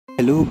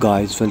Hello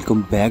guys,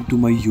 welcome back to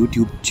my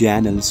YouTube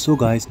channel. So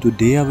guys,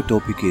 today our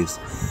topic is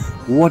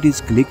what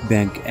is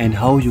ClickBank and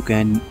how you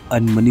can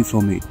earn money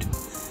from it.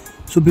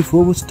 So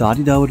before we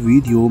started our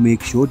video,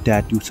 make sure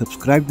that you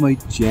subscribe my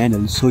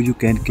channel so you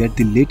can get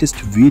the latest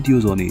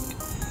videos on it.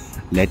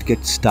 Let's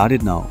get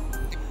started now.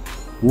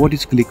 What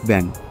is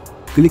ClickBank?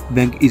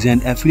 ClickBank is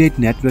an affiliate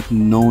network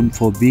known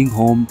for being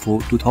home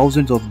to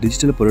thousands of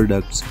digital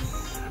products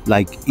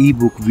like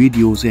ebook,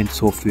 videos and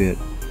software.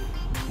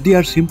 They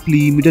are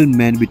simply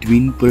middlemen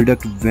between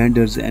product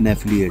vendors and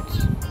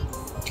affiliates.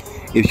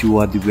 If you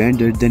are the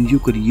vendor, then you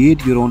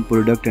create your own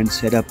product and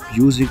set up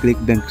using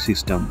ClickBank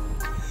system.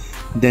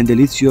 Then they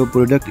list your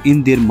product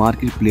in their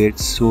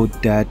marketplace so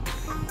that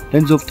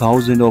tens of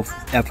thousands of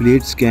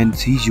affiliates can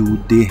see you.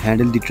 They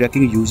handle the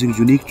tracking using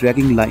unique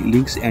tracking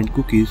links and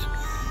cookies,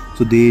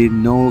 so they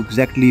know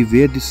exactly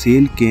where the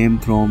sale came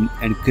from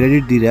and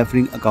credit the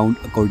referring account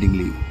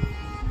accordingly.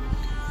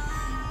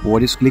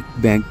 What is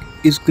ClickBank?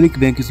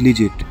 ClickBank is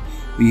legit?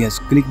 Yes,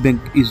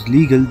 ClickBank is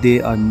legal.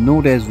 They are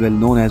not as well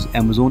known as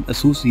Amazon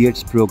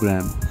Associates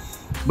program,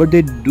 but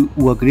they do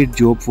a great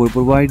job for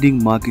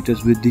providing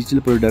marketers with digital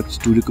products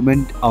to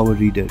recommend our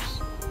readers.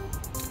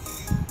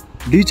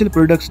 Digital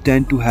products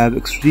tend to have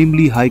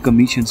extremely high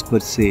commissions per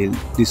sale.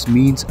 This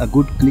means a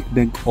good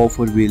ClickBank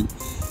offer will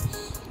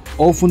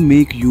often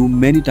make you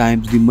many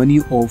times the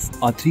money of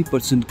a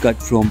 3%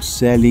 cut from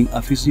selling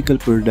a physical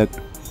product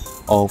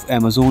of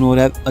Amazon or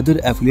other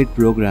affiliate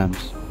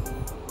programs.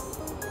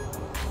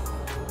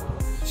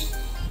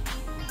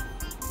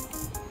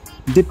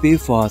 They pay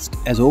fast,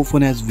 as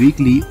often as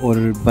weekly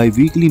or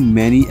bi-weekly.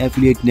 Many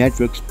affiliate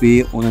networks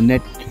pay on a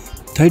net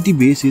 30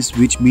 basis,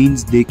 which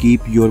means they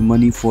keep your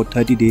money for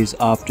 30 days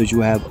after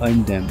you have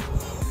earned them.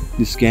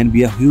 This can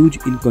be a huge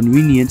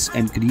inconvenience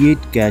and create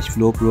cash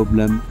flow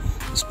problem,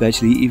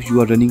 especially if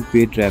you are running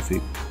paid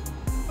traffic.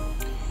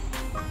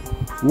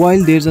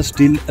 While there's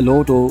still a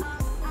lot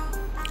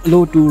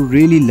to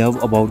really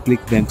love about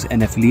ClickBank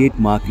and affiliate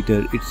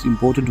marketer, it's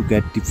important to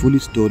get the full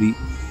story.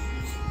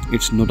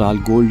 It's not all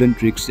golden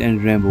tricks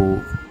and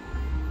rainbow.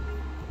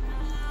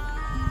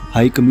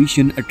 High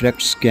commission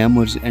attracts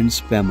scammers and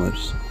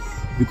spammers.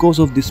 Because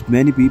of this,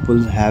 many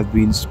people have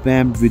been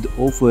spammed with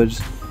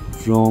offers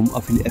from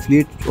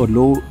affiliates or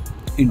low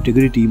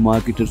integrity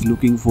marketers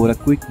looking for a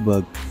quick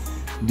buck.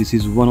 This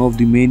is one of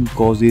the main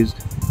causes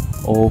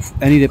of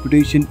any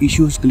reputation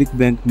issues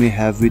ClickBank may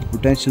have with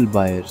potential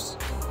buyers.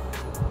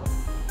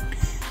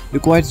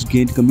 Requires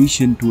gained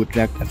commission to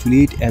attract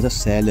affiliate as a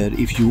seller.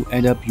 If you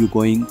end up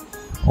going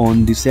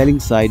on the selling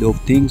side of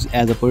things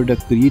as a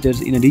product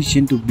creators, in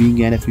addition to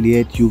being an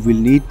affiliate, you will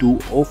need to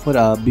offer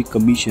a big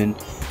commission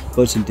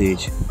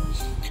percentage.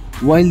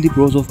 While the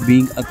pros of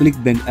being a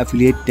ClickBank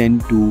affiliate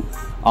tend to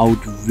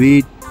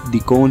outweigh the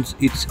cons,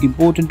 it's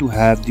important to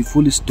have the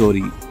full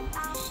story.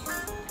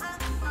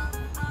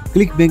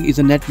 ClickBank is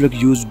a network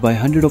used by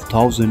hundreds of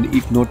thousands,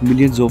 if not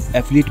millions of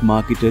affiliate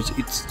marketers.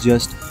 It's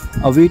just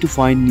a way to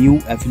find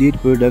new affiliate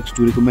products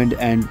to recommend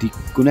and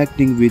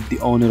connecting with the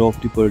owner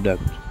of the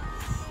product.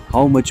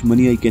 How much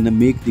money I can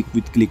make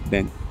with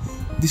ClickBank?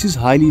 This is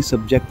highly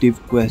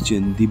subjective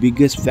question. The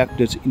biggest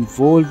factors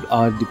involved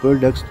are the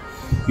products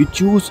you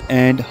choose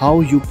and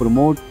how you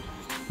promote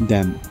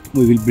them.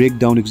 We will break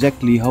down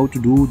exactly how to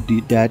do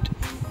that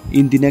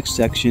in the next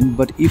section.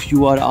 But if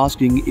you are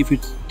asking if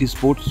it is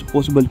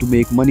possible to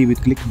make money with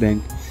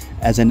ClickBank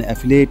as an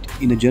affiliate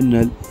in a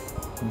general,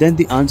 then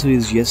the answer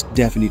is yes,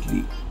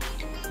 definitely.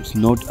 It's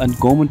not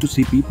uncommon to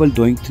see people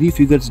doing 3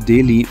 figures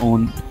daily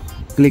on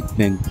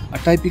ClickBank. A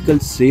typical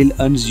sale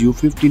earns you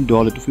 $15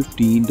 to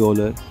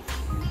 $15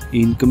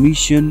 in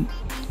commission.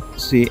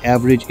 Say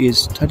average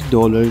is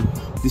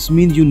 $30. This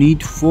means you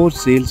need 4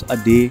 sales a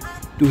day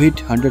to hit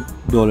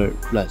 $100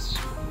 plus.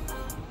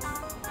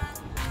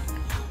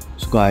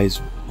 So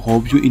guys,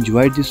 hope you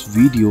enjoyed this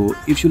video.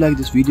 If you like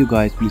this video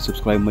guys, please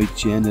subscribe my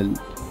channel.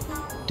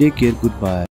 Take care, goodbye.